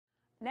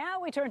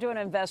Now we turn to an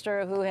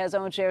investor who has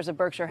owned shares of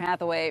Berkshire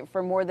Hathaway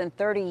for more than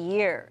 30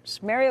 years.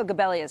 Mario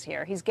Gabelli is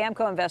here. He's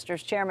GAMCO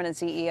Investors chairman and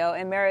CEO.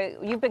 And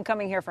Mario, you've been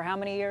coming here for how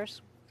many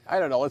years? I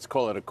don't know. Let's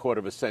call it a quarter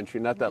of a century.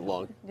 Not that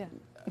long. Yeah.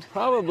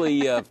 Probably,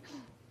 you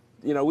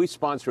know, we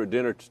sponsor a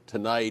dinner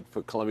tonight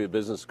for Columbia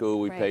Business School.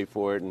 We pay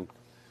for it. And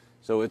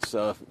so it's,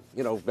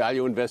 you know,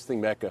 value investing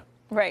mecca.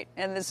 Right.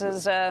 And this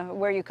is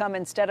where you come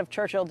instead of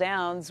Churchill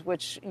Downs,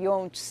 which you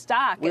own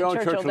stock in We own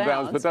Churchill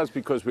Downs. But that's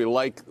because we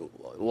like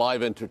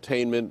live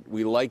entertainment.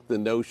 We like the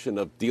notion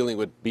of dealing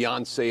with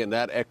Beyonce and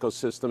that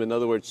ecosystem. In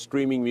other words,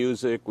 streaming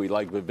music. We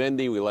like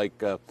Vivendi. We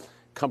like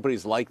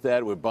companies like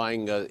that. We're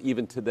buying,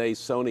 even today,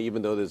 Sony,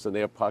 even though there's an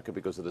air pocket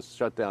because of the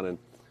shutdown in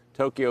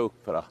Tokyo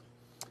for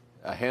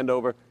a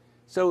handover.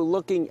 So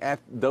looking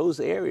at those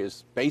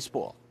areas,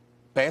 baseball,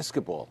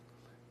 basketball,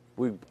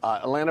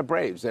 Atlanta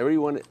Braves,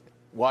 everyone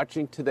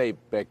watching today,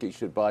 Becky,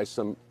 should buy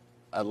some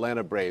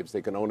Atlanta Braves.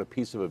 They can own a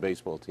piece of a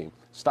baseball team.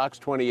 Stock's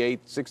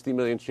 28, 60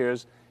 million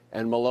shares,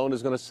 and Malone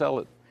is going to sell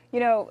it. You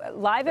know,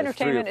 live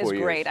entertainment is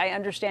great. Years. I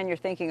understand your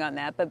thinking on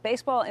that. But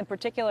baseball in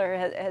particular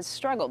has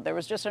struggled. There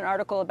was just an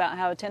article about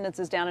how attendance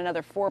is down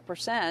another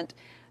 4%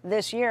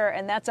 this year,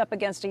 and that's up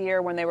against a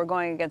year when they were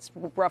going against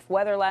rough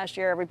weather last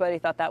year. Everybody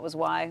thought that was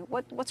why.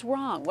 What's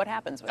wrong? What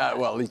happens with that?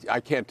 Well, I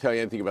can't tell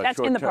you anything about that's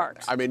short in the term.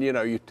 parks. I mean, you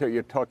know,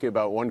 you're talking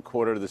about one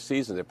quarter of the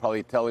season. They're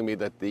probably telling me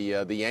that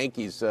the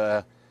Yankees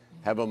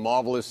have a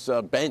marvelous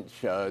bench.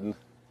 You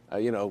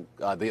know,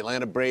 the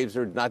Atlanta Braves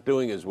are not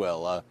doing as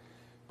well.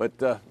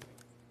 But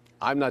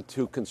I'm not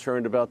too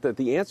concerned about that.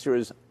 The answer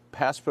is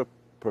past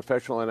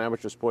professional and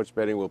amateur sports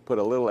betting will put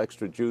a little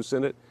extra juice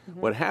in it. Mm-hmm.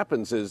 What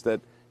happens is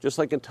that, just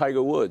like in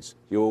Tiger Woods,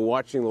 you were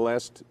watching the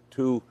last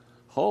two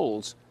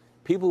holes,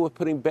 people were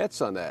putting bets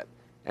on that.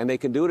 And they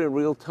can do it in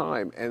real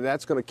time. And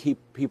that's going to keep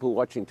people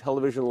watching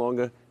television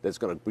longer. That's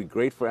going to be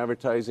great for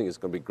advertising. It's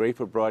going to be great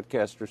for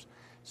broadcasters.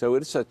 So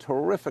it's a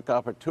terrific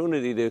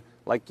opportunity to,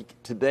 like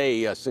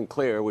today,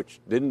 Sinclair,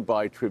 which didn't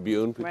buy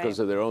Tribune because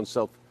of their own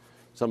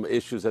some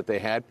issues that they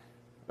had,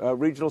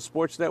 regional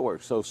sports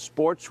network. So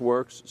sports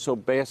works, so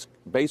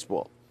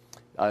baseball.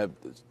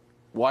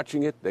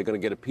 Watching it, they're going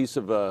to get a piece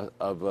of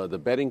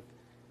the betting,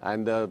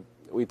 and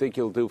we think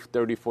you'll do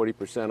 30,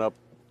 40% up,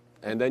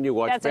 and then you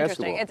watch basketball. That's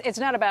interesting. It's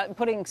not about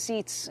putting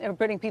seats or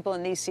putting people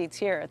in these seats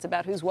here. It's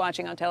about who's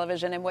watching on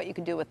television and what you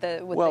can do with the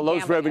well,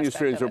 those revenue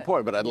streams are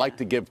important, but I'd like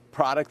to give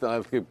product, and I'd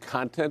like to give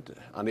content.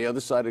 On the other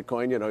side of the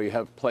coin, you know, you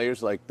have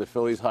players like the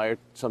Phillies hired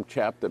some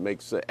chap that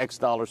makes X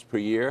dollars per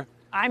year.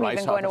 I'm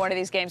even going to one of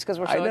these games because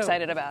we're so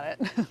excited about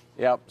it.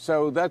 Yeah,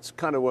 so that's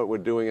kind of what we're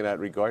doing in that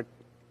regard.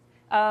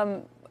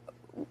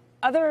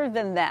 Other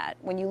than that,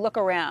 when you look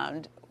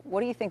around, what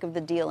do you think of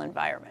the deal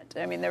environment?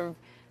 I mean, there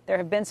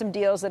have been some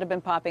deals that have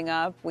been popping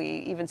up. We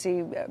even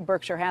see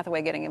Berkshire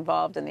Hathaway getting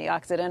involved in the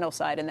Occidental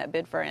side in that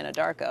bid for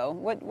Anadarko.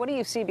 What do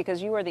you see?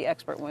 Because you are the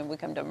expert when we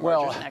come to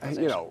mergers and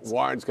acquisitions. You know,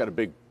 Warren's got a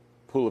big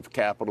pool of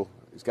capital.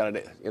 He's got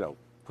to, you know,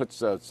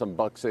 puts some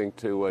bucks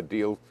into a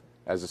deal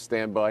as a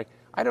standby.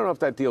 I don't know if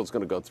that deal is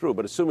going to go through,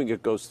 but assuming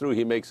it goes through,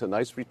 he makes a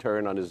nice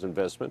return on his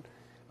investment.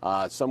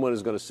 Someone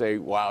is going to say,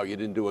 wow, you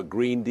didn't do a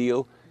green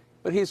deal.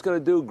 But he's going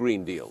to do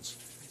green deals.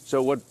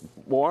 So what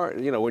more,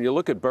 you know, when you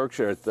look at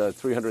Berkshire at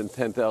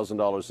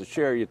 $310,000 a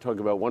share, you're talking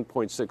about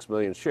 1.6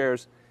 million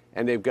shares,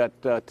 and they've got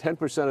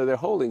 10% of their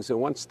holdings in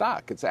one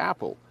stock. It's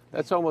Apple.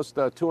 That's almost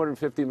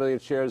 250 million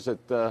shares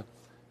at the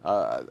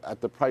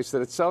price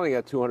that it's selling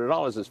at.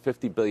 $200 is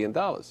 $50 billion.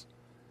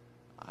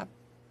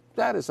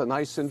 That is a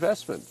nice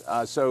investment.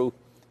 So,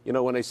 you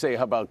know, when they say,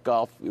 how about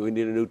golf? We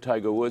need a new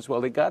Tiger Woods. Well,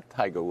 they got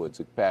Tiger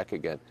Woods back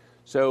again.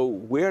 So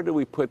where do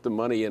we put the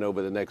money in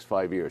over the next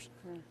 5 years?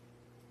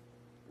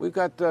 We've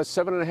got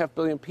 7.5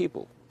 billion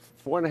people,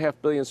 4.5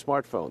 billion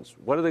smartphones.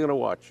 What are they going to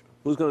watch?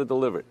 Who's going to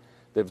deliver it?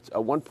 There's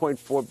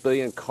 1.4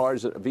 billion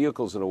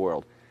vehicles in the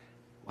world.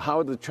 How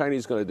are the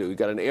Chinese going to do? We've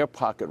got an air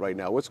pocket right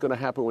now. What's going to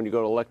happen when you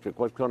go to electric?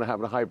 What's going to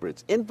happen to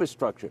hybrids?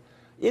 Infrastructure.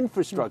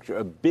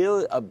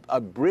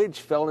 A bridge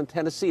fell in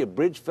Tennessee. A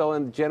bridge fell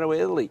in Genoa,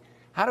 Italy.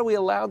 How do we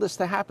allow this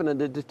to happen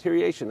and the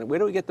deterioration? Where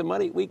do we get the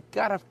money? We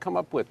got to come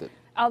up with it.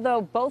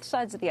 Although both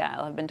sides of the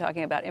aisle have been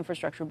talking about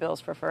infrastructure bills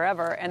for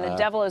forever, and the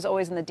devil is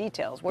always in the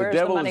details. Where is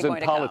the money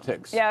going to come? The devil is in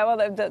politics. Yeah,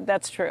 well,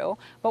 that's true.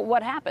 But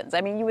what happens? I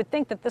mean, you would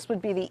think that this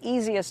would be the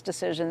easiest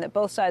decision that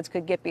both sides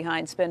could get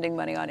behind, spending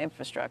money on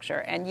infrastructure.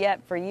 And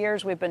yet, for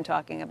years, we've been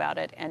talking about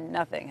it, and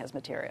nothing has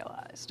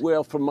materialized.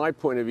 Well, from my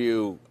point of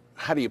view,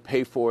 how do you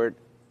pay for it?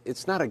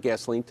 It's not a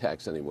gasoline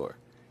tax anymore.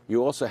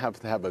 You also have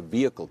to have a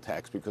vehicle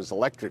tax because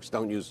electrics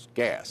don't use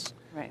gas.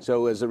 Right.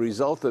 So as a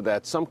result of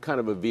that, some kind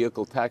of a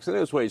vehicle tax, and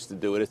there's ways to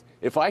do it.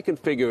 If I can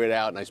figure it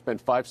out, and I spend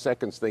 5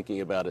 seconds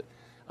thinking about it,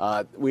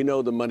 we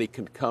know the money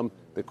can come.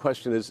 The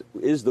question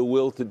is the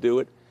will to do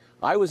it?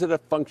 I was at a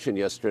function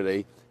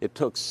yesterday. It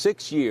took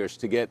 6 years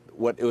to get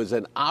what it was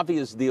an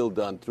obvious deal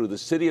done through the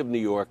city of New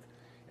York,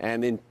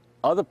 and in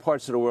other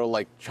parts of the world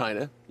like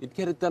China, you'd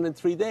get it done in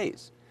 3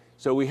 days.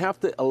 So we have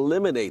to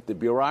eliminate the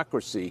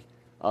bureaucracy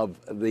of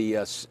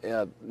the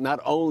not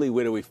only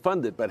where do we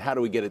fund it, but how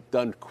do we get it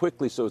done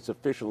quickly so it's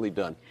efficiently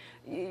done.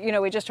 You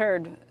know, we just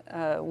heard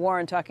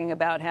Warren talking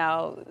about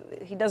how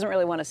he doesn't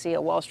really want to see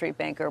a Wall Street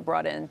banker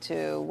brought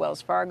into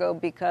Wells Fargo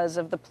because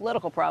of the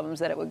political problems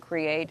that it would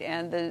create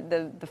and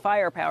the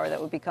firepower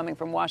that would be coming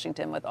from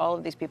Washington with all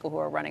of these people who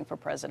are running for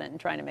president and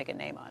trying to make a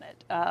name on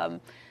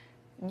it.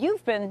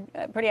 You've been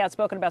pretty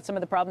outspoken about some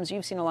of the problems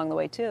you've seen along the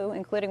way, too,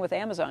 including with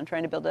Amazon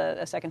trying to build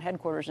a second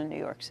headquarters in New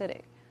York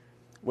City.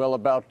 Well,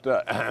 about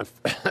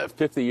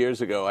 50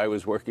 years ago, I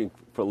was working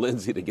for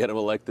Lindsay to get him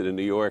elected in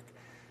New York.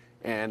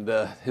 And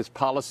his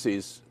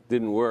policies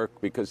didn't work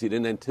because he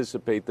didn't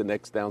anticipate the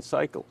next down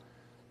cycle.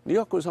 New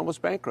York was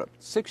almost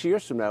bankrupt. 6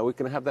 years from now, we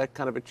can have that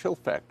kind of a chill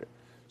factor.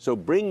 So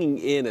bringing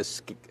in a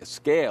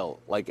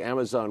scale like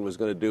Amazon was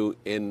going to do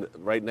in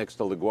right next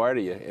to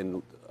LaGuardia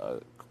in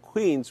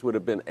Queens would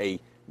have been a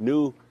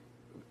new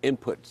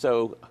input.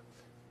 So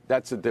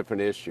that's a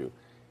different issue.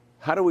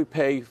 How do we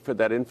pay for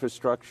that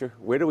infrastructure?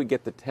 Where do we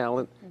get the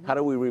talent? How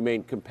do we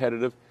remain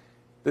competitive?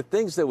 The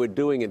things that we're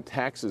doing in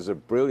taxes are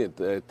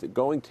brilliant.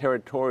 Going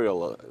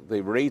territorial,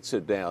 the rates are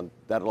down.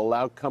 That'll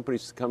allow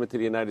companies to come into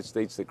the United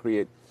States to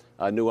create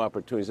new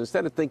opportunities.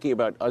 Instead of thinking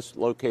about us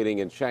locating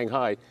in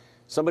Shanghai,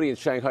 somebody in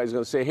Shanghai is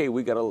going to say, hey,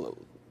 we got to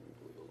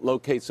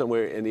locate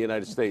somewhere in the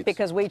United States.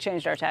 Because we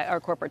changed our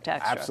corporate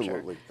tax structure.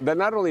 Absolutely. But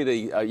not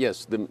only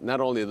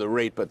not only the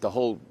rate, but the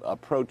whole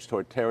approach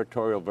toward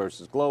territorial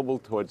versus global,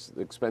 towards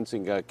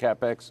expensing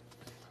CapEx.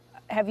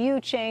 Have you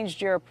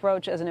changed your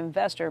approach as an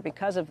investor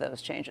because of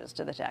those changes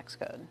to the tax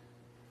code?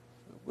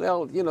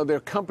 Well, you know, there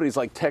are companies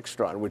like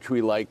Textron, which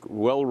we like,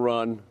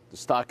 well-run. The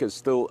stock is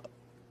still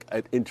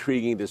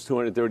intriguing. There's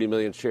 230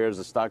 million shares.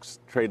 The stock's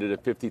traded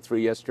at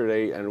 53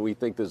 yesterday, and we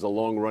think there's a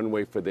long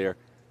runway for their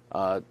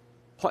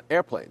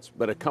airplanes.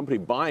 But a company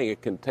buying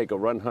it can take a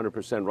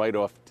 100%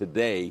 write-off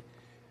today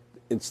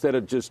instead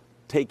of just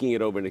taking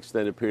it over an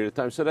extended period of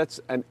time. So that's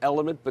an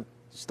element, but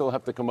still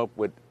have to come up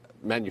with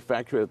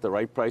manufacture it at the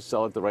right price,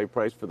 sell it at the right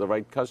price for the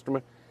right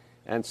customer,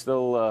 and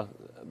still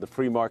the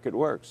free market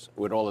works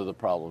with all of the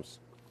problems.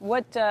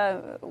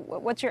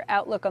 What's your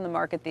outlook on the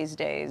market these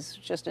days,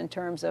 just in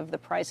terms of the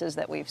prices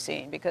that we've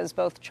seen? Because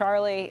both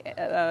Charlie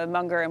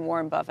Munger and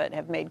Warren Buffett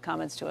have made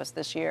comments to us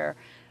this year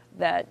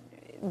that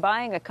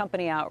buying a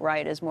company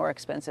outright is more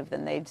expensive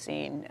than they've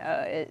seen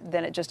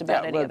than at just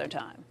about any other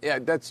time. Yeah,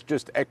 that's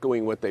just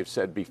echoing what they've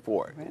said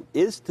before. Right.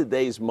 Is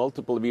today's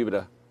multiple of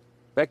EBITDA?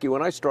 Becky,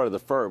 when I started the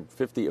firm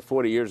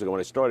 40 years ago, when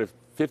I started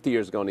 50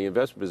 years ago in the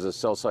investment business,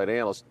 sell-side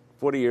analyst,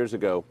 40 years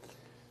ago,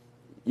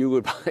 you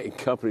would buy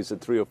companies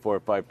at 3 or 4 or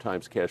 5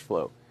 times cash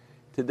flow.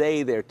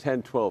 Today, they're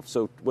 10, 12.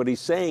 So what he's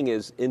saying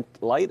is, in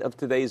light of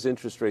today's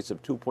interest rates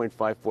of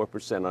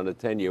 2.54% on the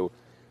 10-year,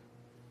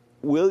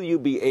 will you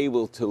be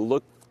able to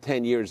look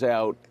 10 years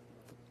out?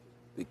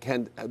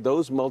 Can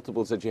those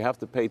multiples that you have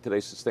to pay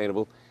today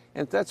sustainable?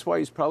 And that's why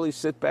he's probably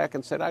sit back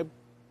and said, I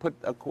put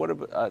a quarter,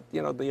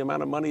 the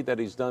amount of money that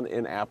he's done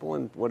in Apple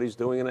and what he's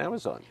doing in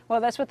Amazon.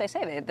 Well, that's what they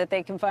say, that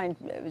they can find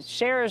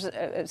shares,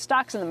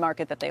 stocks in the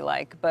market that they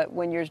like. But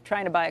when you're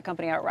trying to buy a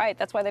company outright,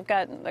 that's why they've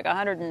got like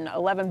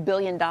 $111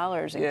 billion in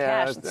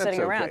cash that's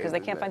sitting around, because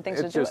they can't find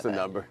things to do with it. It's just a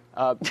number.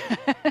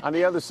 On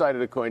the other side of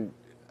the coin,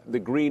 the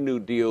Green New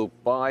Deal,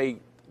 buy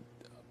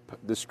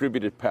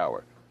distributed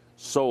power,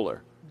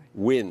 solar,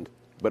 wind,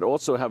 but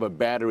also have a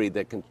battery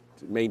that can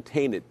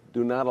maintain it.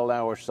 Do not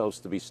allow ourselves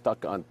to be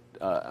stuck on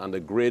the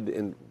grid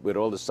and with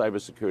all the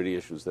cybersecurity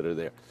issues that are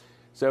there.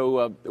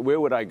 So where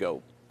would I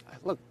go?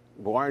 Look,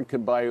 Warren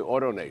can buy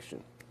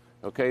AutoNation.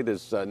 Okay,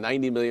 there's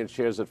 90 million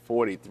shares at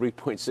 40,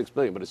 3.6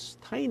 billion, but it's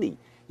tiny.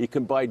 He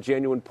can buy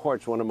Genuine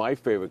Parts, one of my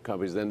favorite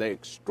companies. Then they're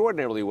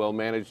extraordinarily well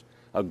managed,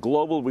 a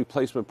global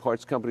replacement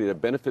parts company that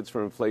benefits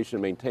from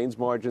inflation, maintains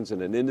margins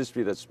in an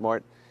industry that's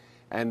smart.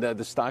 And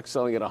the stock's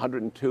selling at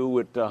 102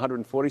 with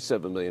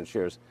 147 million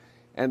shares.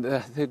 And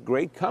they're a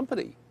great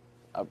company.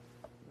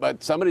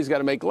 But somebody's got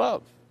to make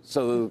love.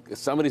 So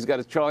somebody's got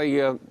to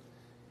Charlie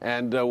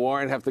and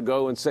Warren have to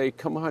go and say,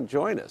 come on,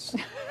 join us.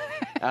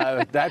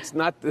 That's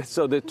not,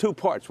 so there are two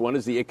parts. One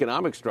is the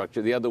economic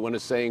structure. The other one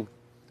is saying,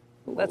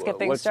 let's get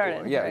things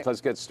started. Yeah, right.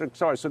 Let's get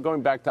started. So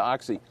going back to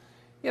Oxy,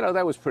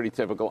 that was pretty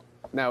typical.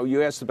 Now,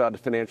 you asked about the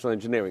financial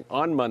engineering.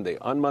 On Monday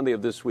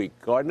of this week,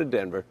 Gardner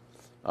Denver,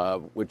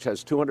 which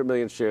has 200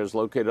 million shares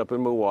located up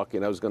in Milwaukee,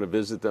 and I was going to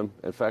visit them.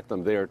 In fact,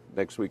 I'm there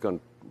next week on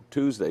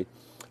Tuesday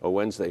or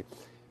Wednesday.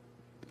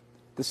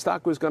 The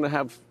stock was going to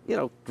have,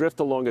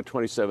 drift along at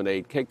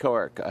 27.8.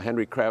 KKR,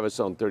 Henry Kravis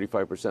owned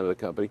 35% of the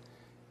company.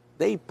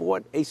 They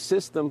bought a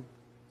system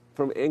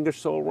from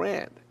Ingersoll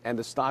Rand, and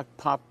the stock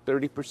popped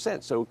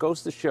 30%. So it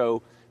goes to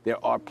show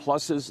there are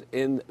pluses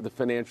in the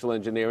financial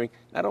engineering,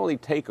 not only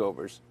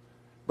takeovers,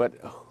 but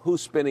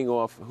who's spinning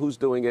off, who's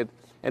doing it.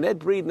 And Ed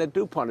Breeden at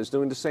DuPont is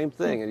doing the same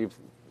thing. And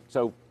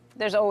so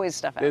there's always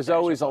stuff out there. There's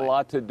always a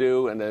lot to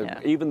do.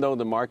 And even though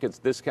the market's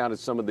discounted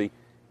some of the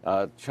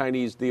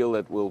Chinese deal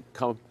that will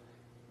come,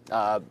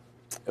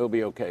 it'll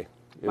be okay.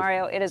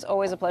 Mario, it is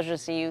always a pleasure to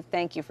see you.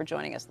 Thank you for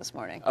joining us this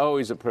morning.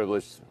 Always a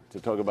privilege to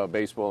talk about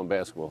baseball and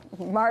basketball.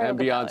 Mario and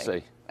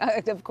Gabelli.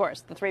 Beyonce. Of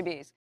course, the three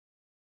Bs.